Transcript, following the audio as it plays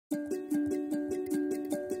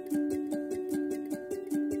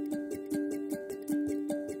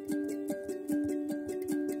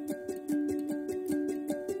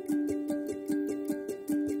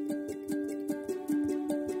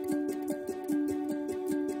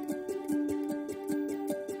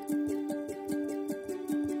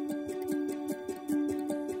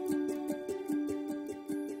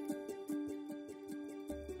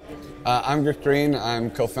I'm Griff Green. I'm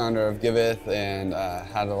co-founder of Giveth and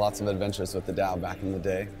had lots of adventures with the DAO back in the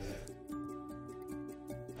day.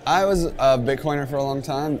 I was a Bitcoiner for a long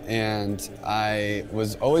time, and I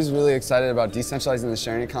was always really excited about decentralizing the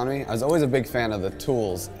sharing economy. I was always a big fan of the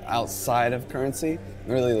tools outside of currency,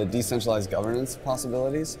 really the decentralized governance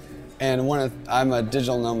possibilities. And I'm a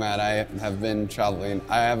digital nomad. I have been traveling.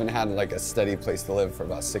 I haven't had like a steady place to live for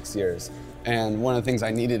about 6 years. And one of the things I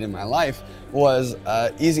needed in my life was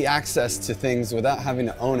easy access to things without having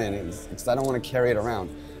to own anything, because I don't want to carry it around.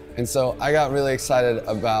 And so I got really excited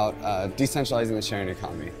about decentralizing the sharing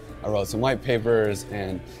economy. I wrote some white papers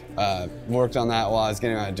and worked on that while I was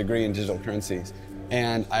getting my degree in digital currencies.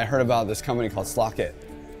 And I heard about this company called Slockit,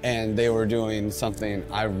 and they were doing something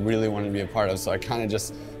I really wanted to be a part of. So I kind of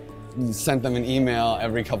just sent them an email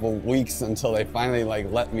every couple weeks until they finally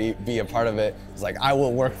let me be a part of it. It's like, I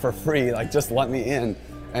will work for free, just let me in.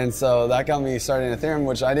 And so that got me started in Ethereum,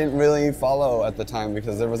 which I didn't really follow at the time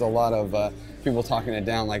because there was a lot of people talking it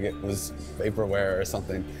down like it was vaporware or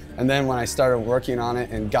something. And then when I started working on it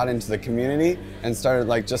and got into the community and started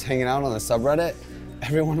just hanging out on the subreddit,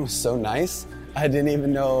 everyone was so nice. I didn't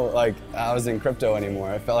even know I was in crypto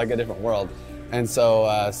anymore. It felt like a different world. And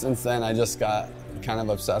so since then I just got kind of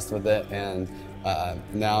obsessed with it, and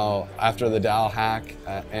now after the DAO hack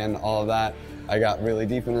and all of that, I got really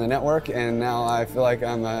deep into the network, and now I feel like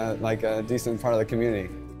I'm a decent part of the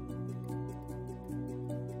community.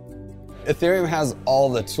 Ethereum has all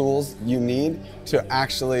the tools you need to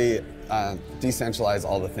actually decentralize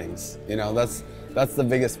all the things. That's the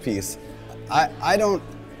biggest piece.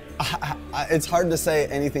 It's hard to say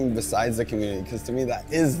anything besides the community, because to me that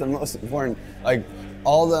is the most important.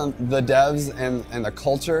 All the devs and the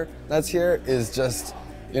culture that's here is just,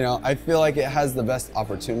 I feel like it has the best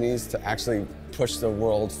opportunities to actually push the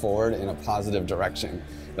world forward in a positive direction.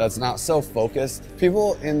 That's not so focused.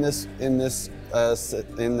 People in the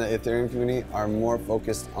Ethereum community are more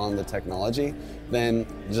focused on the technology than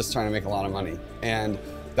just trying to make a lot of money. And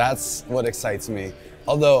that's what excites me.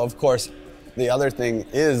 Although, of course, the other thing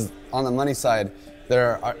is, on the money side,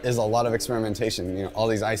 there is a lot of experimentation. All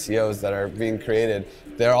these ICOs that are being created,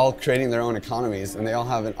 they're all creating their own economies, and they all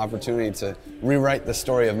have an opportunity to rewrite the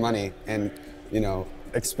story of money and,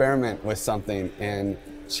 experiment with something and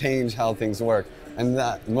change how things work. And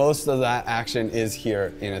that most of that action is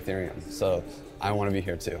here in Ethereum. So I want to be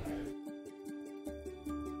here too.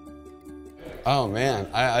 Oh man,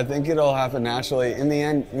 I think it'll happen naturally. In the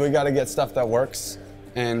end, we got to get stuff that works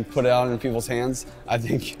and put it out in people's hands. I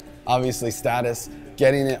think obviously status,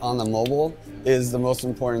 getting it on the mobile is the most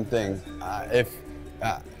important thing.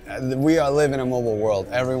 We live in a mobile world.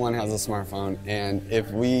 Everyone has a smartphone, and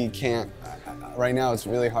if we can't, right now it's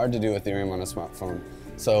really hard to do Ethereum on a smartphone.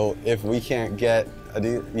 So if we can't get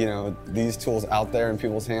these tools out there in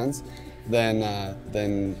people's hands,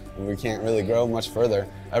 then we can't really grow much further.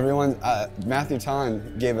 Matthew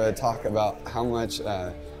Tan gave a talk about how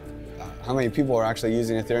many people are actually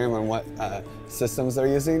using Ethereum and what systems they're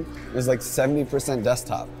using. It was like 70%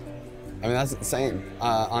 desktop. I mean, that's insane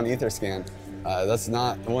on Etherscan. That's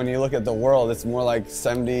not, when you look at the world, it's more like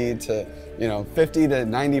 70 to 50 to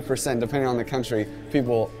 90%, depending on the country,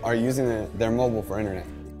 people are using their mobile for internet.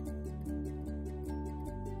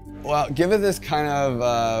 Well, Giveth is kind of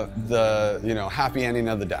the happy ending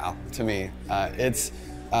of the DAO to me. It's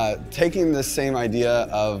taking the same idea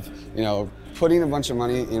of putting a bunch of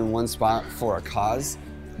money in one spot for a cause,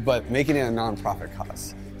 but making it a non-profit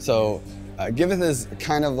cause. So Giveth is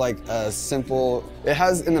kind of like a simple, it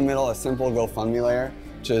has in the middle a simple GoFundMe layer,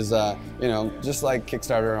 which is just like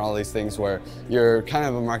Kickstarter and all these things, where you're kind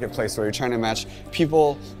of a marketplace where you're trying to match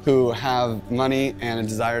people who have money and a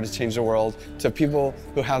desire to change the world to people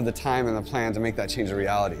who have the time and the plan to make that change a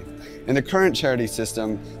reality. In the current charity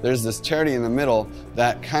system, there's this charity in the middle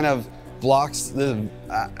that kind of blocks the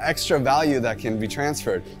extra value that can be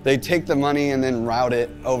transferred. They take the money and then route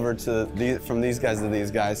it over to from these guys to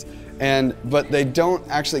these guys, but they don't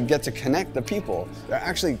actually get to connect the people. They're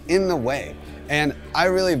actually in the way. And I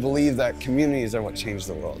really believe that communities are what change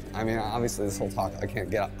the world. I mean, obviously this whole talk, I can't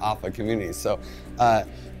get off of communities. So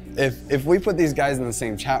if we put these guys in the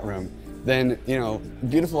same chat room, then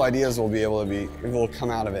beautiful ideas will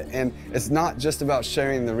come out of it. And it's not just about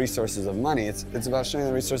sharing the resources of money, it's about sharing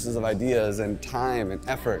the resources of ideas and time and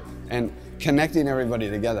effort and connecting everybody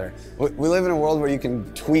together. We live in a world where you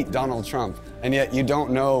can tweet Donald Trump, and yet you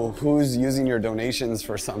don't know who's using your donations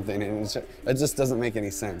for something, and it just doesn't make any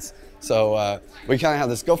sense. So we kind of have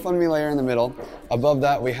this GoFundMe layer in the middle. Above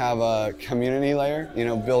that, we have a community layer,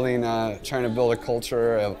 trying to build a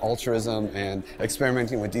culture of altruism and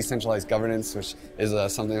experimenting with decentralized governance, which is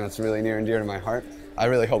something that's really near and dear to my heart. I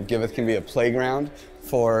really hope Giveth can be a playground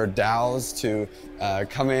for DAOs to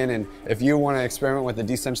come in, and if you want to experiment with the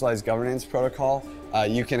decentralized governance protocol,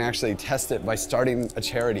 you can actually test it by starting a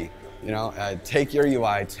charity. Take your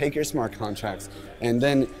UI, take your smart contracts, and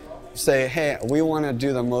then say, hey, we want to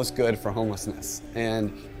do the most good for homelessness,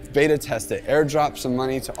 and beta test it, airdrop some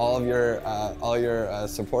money to all your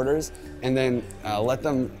supporters, and then let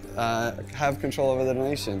them have control over the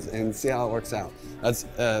donations and see how it works out. That's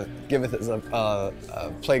Giveth is a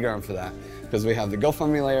playground for that, because we have the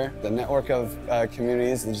GoFundMe layer, the network of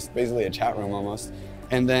communities, and just basically a chat room almost,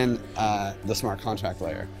 and then the smart contract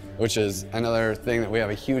layer, which is another thing that we have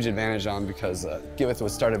a huge advantage on, because Giveth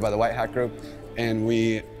was started by the White Hat Group, and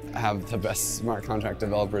we have the best smart contract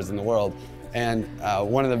developers in the world. And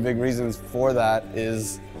one of the big reasons for that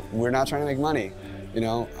is we're not trying to make money.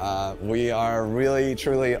 We are really,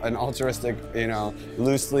 truly an altruistic,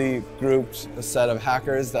 loosely grouped set of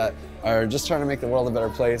hackers that are just trying to make the world a better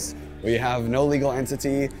place. We have no legal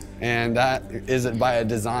entity, and that is by a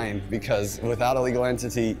design, because without a legal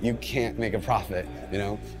entity, you can't make a profit.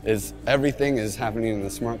 Everything is happening in the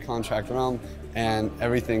smart contract realm, and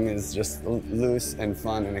everything is just loose and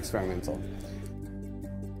fun and experimental.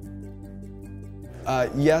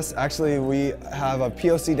 Yes, actually, we have a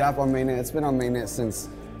POC dApp on mainnet. It's been on mainnet since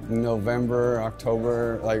November,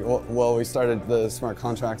 October. We started the smart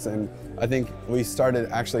contracts, and I think we started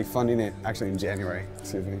actually funding it in January,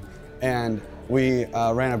 excuse me. And we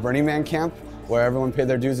ran a Burning Man camp where everyone paid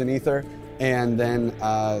their dues in Ether, and then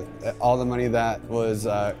all the money that was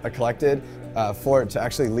collected for it to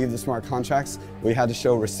actually leave the smart contracts, we had to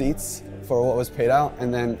show receipts for what was paid out,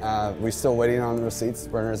 and then we're still waiting on the receipts.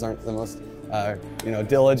 Burners aren't the most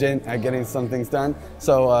diligent at getting some things done.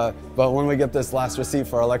 So, but when we get this last receipt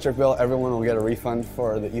for our electric bill, everyone will get a refund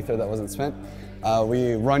for the Ether that wasn't spent.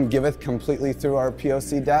 We run Giveth completely through our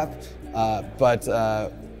POC dApp,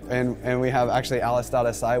 and we have actually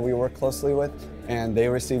Alice.si we work closely with, and they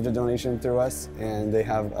received a donation through us, and they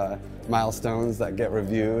have milestones that get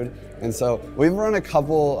reviewed. And so we've run a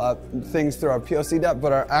couple things through our POC dApp,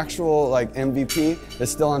 but our actual MVP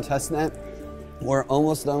is still on testnet. We're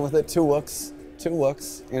almost done with it, two wooks, and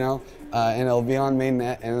it'll be on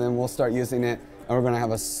mainnet, and then we'll start using it, and we're going to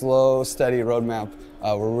have a slow, steady roadmap.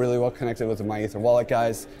 We're really well connected with the MyEther wallet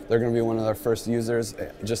guys. They're going to be one of our first users,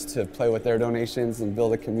 just to play with their donations and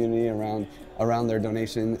build a community around their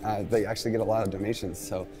donation. They actually get a lot of donations,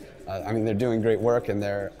 so they're doing great work, and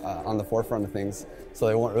they're on the forefront of things. So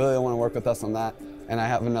they really want to work with us on that. And I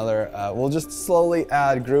have another. We'll just slowly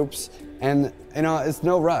add groups, and it's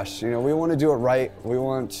no rush. We want to do it right. We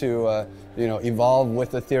want to evolve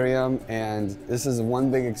with Ethereum, and this is one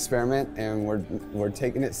big experiment, and we're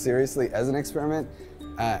taking it seriously as an experiment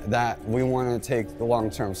that we want to take the long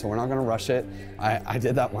term. So we're not going to rush it. I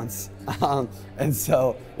did that once, and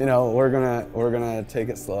so we're gonna take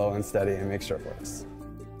it slow and steady and make sure it works.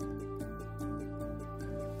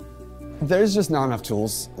 There's just not enough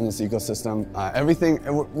tools in this ecosystem.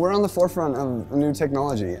 We're on the forefront of new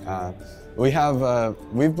technology.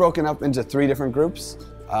 We've broken up into 3 different groups,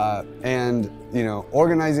 and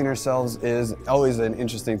organizing ourselves is always an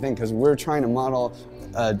interesting thing, because we're trying to model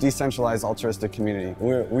a decentralized altruistic community.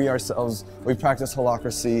 We ourselves practice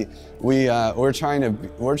holacracy. We're trying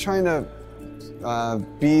to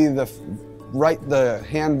write the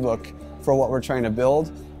handbook for what we're trying to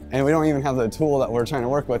build, and we don't even have the tool that we're trying to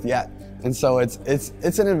work with yet. And so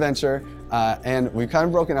it's an adventure, and we've kind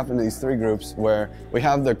of broken up into these 3 groups, where we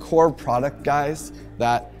have the core product guys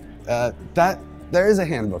that there is a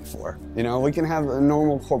handbook for. We can have a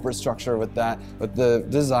normal corporate structure with that, with the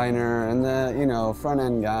designer and the front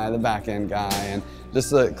end guy, the back end guy, and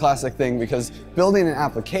just the classic thing, because building an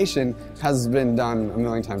application has been done a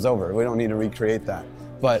million times over. We don't need to recreate that.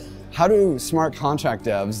 But how do smart contract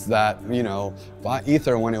devs that bought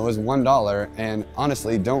Ether when it was $1 and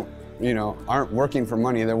honestly aren't working for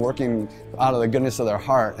money, they're working out of the goodness of their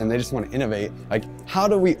heart, and they just want to innovate, how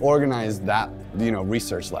do we organize that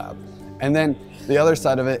research lab? And then the other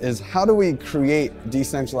side of it is, how do we create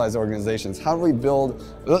decentralized organizations? How do we build?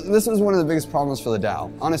 This was one of the biggest problems for the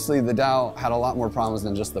DAO. Honestly, the DAO had a lot more problems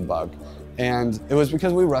than just the bug. And it was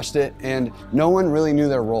because we rushed it, and no one really knew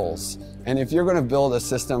their roles. And if you're going to build a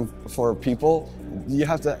system for people, you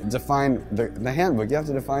have to define the handbook. You have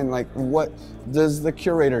to define, what does the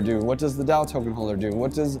curator do? What does the DAO token holder do?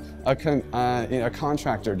 What does a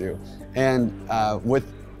contractor do? And with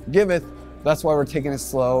Giveth, that's why we're taking it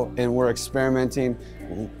slow, and we're experimenting.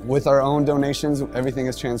 with our own donations, everything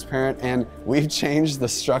is transparent, and we've changed the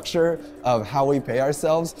structure of how we pay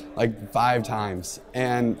ourselves like 5 times.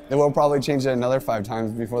 And it will probably change it another 5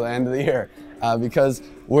 times before the end of the year because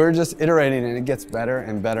we're just iterating and it gets better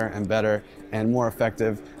and better and better and more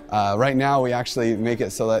effective. Right now we actually make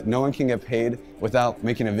it so that no one can get paid without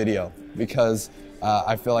making a video because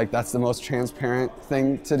I feel like that's the most transparent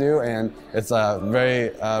thing to do, and it's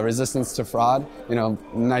very resistance to fraud. You know,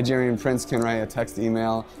 Nigerian prince can write a text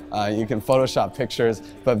email, you can Photoshop pictures,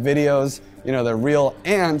 but videos, you know, they're real.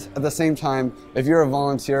 And at the same time, if you're a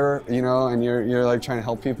volunteer, you know, and you're like trying to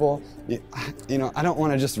help people, you know, I don't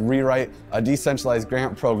want to just rewrite a decentralized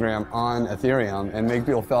grant program on Ethereum and make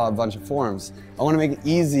people fill out a bunch of forms. I want to make it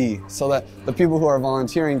easy so that the people who are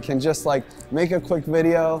volunteering can just like make a quick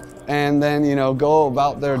video and then, you know, go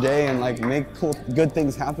about their day and like make cool, good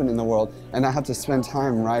things happen in the world and not have to spend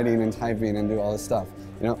time writing and typing and do all this stuff.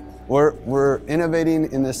 You know, we're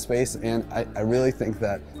innovating in this space, and I really think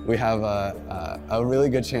that we have a really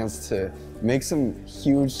good chance to make some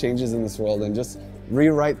huge changes in this world and just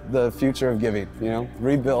rewrite the future of giving, you know,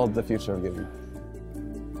 rebuild the future of giving.